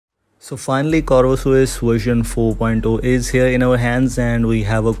So finally Corvus OS version 4.0 is here in our hands, and we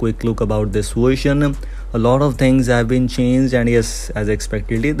have a quick look about this version. A lot of things have been changed, and yes, as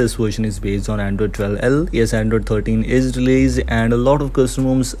expectedly, this version is based on Android 12L. Yes, Android 13 is released and a lot of custom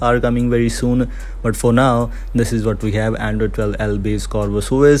ROMs are coming very soon, but for now this is what we have: Android 12L based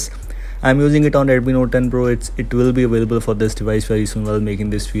Corvus OS. I'm using it on Redmi Note 10 Pro. It will be available for this device very soon while making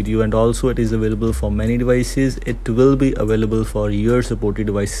this video, and also it is available for many devices. It will be available for your supported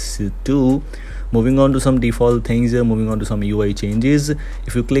devices too. Moving on to some default things here, moving on to some UI changes.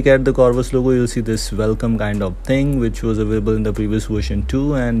 If you click at the Corvus logo, you'll see this welcome kind of thing which was available in the previous version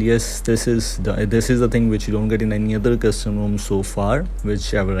too, and yes, this is the thing which you don't get in any other custom ROM so far,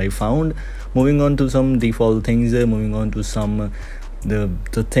 whichever I found. Moving on to some default things here, moving on to some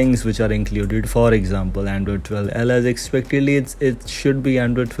the things which are included. For example, Android 12L, as expectedly it should be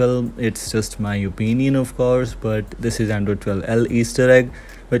Android 12. It's just my opinion, of course, but this is Android 12L Easter egg,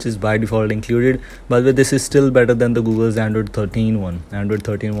 which is by default included. By the way, this is still better than the Google's Android 13 one. Android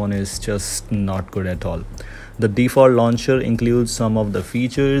 13 one is just not good at all. The default launcher includes some of the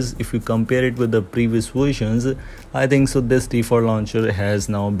features. If you compare it with the previous versions, I think so this default launcher has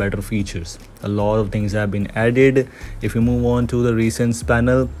now better features. A lot of things have been added. If you move on to the recents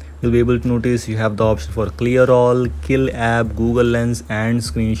panel, you'll be able to notice you have the option for clear all, kill app, Google Lens and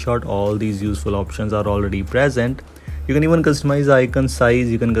screenshot. All these useful options are already present. You can even customize the icon size,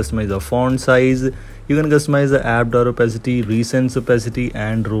 you can customize the font size, you can customize the app door opacity, recents opacity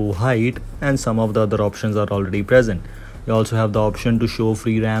and row height, and some of the other options are already present. You also have the option to show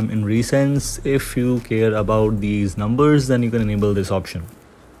free RAM in recents. If you care about these numbers, then you can enable this option.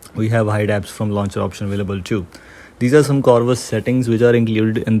 We have hide apps from launcher option available too. These are some Corvus settings which are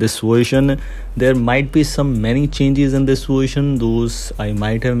included in this version. There might be many changes in this version. Those I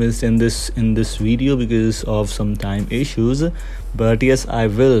might have missed in this video because of some time issues. But yes, I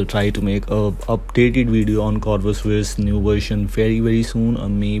will try to make a updated video on Corvus OS new version very soon, or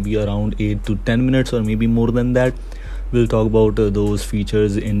maybe around 8 to 10 minutes, or maybe more than that. We'll talk about those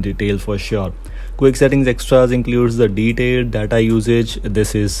features in detail for sure. Quick settings extras includes the detailed data usage.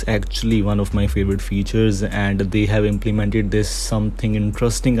 This is actually one of my favorite features, and they have implemented this something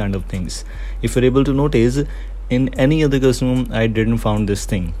interesting kind of things. If you're able to notice, in any other custom ROM, I didn't found this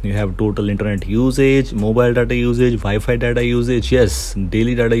thing. You have total internet usage, mobile data usage, Wi-Fi data usage. Yes,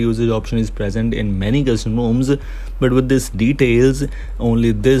 daily data usage option is present in many custom ROMs, but with this details,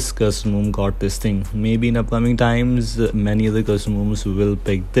 only this custom ROM got this thing. Maybe in upcoming times, many other custom ROMs will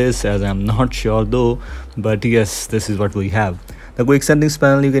pick this, as I'm not sure though. But yes, this is what we have. The quick settings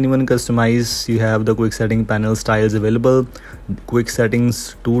panel, you can even customize. You have the quick setting panel styles available. Quick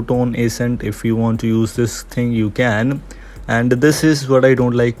settings two-tone accent. If you want to use this thing, you can. And this is what I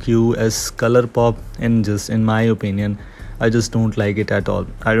don't like as color pop, and just in my opinion, I just don't like it at all.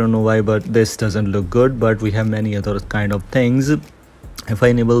 I don't know why, but this doesn't look good. But we have many other kind of things. If I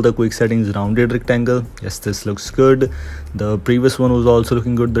enable the quick settings rounded rectangle, yes, this looks good. The previous one was also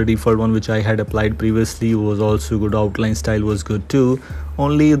looking good. The default one which I had applied previously was also good. Outline style was good too.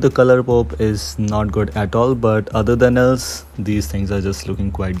 Only the color pop is not good at all, but other than else, these things are just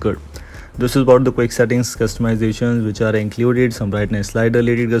looking quite good. This is about the quick settings customizations which are included. Some brightness slider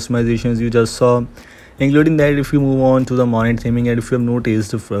related customizations you just saw. Including that, if you move on to the monitor theming, and if you have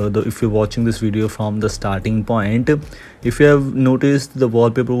noticed, if you're watching this video from the starting point, if you have noticed, the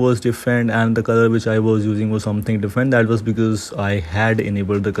wallpaper was different and the color which I was using was something different. That was because I had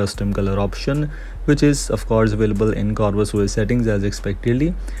enabled the custom color option, which is of course available in Corvus OS settings as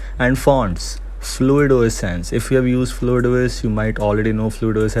expectedly. And fonts, Fluid OS Sans. If you have used Fluid OS, you might already know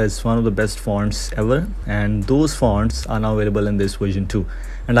Fluid OS has one of the best fonts ever, and those fonts are now available in this version too,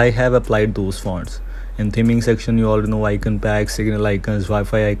 and I have applied those fonts. In theming section, you already know icon packs, signal icons,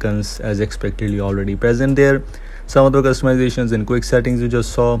 Wi-Fi icons as expectedly already present there. Some other customizations in quick settings you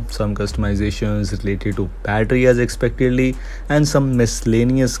just saw, some customizations related to battery as expectedly, and some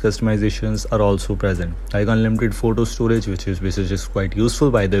miscellaneous customizations are also present, like unlimited photo storage, which is quite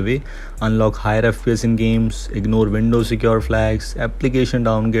useful by the way, unlock higher FPS in games, ignore Windows secure flags, application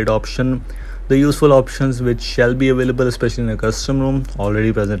downgrade option. The useful options which shall be available especially in a custom ROM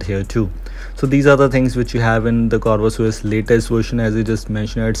already present here too. So these are the things which you have in the Corvus OS latest version. As I just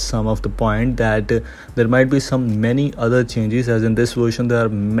mentioned at some of the point, that there might be many other changes, as in this version there are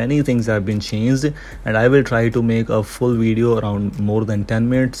many things that have been changed, and I will try to make a full video around more than 10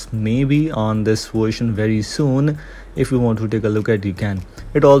 minutes maybe on this version very soon. if you want to take a look at, you can.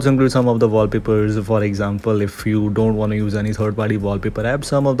 It also includes some of the wallpapers. For example, if you don't want to use any third-party wallpaper app,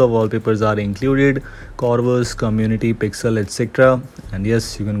 some of the wallpapers are included: Corvus, Community, Pixel, etc. And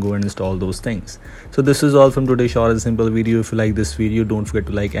yes, you can go and install those things. So this is all from today's short and simple video. If you like this video, don't forget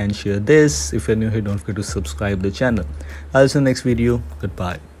to like and share this. If you're new here, don't forget to subscribe the channel. I'll see you in the next video.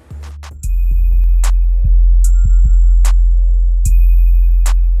 Goodbye.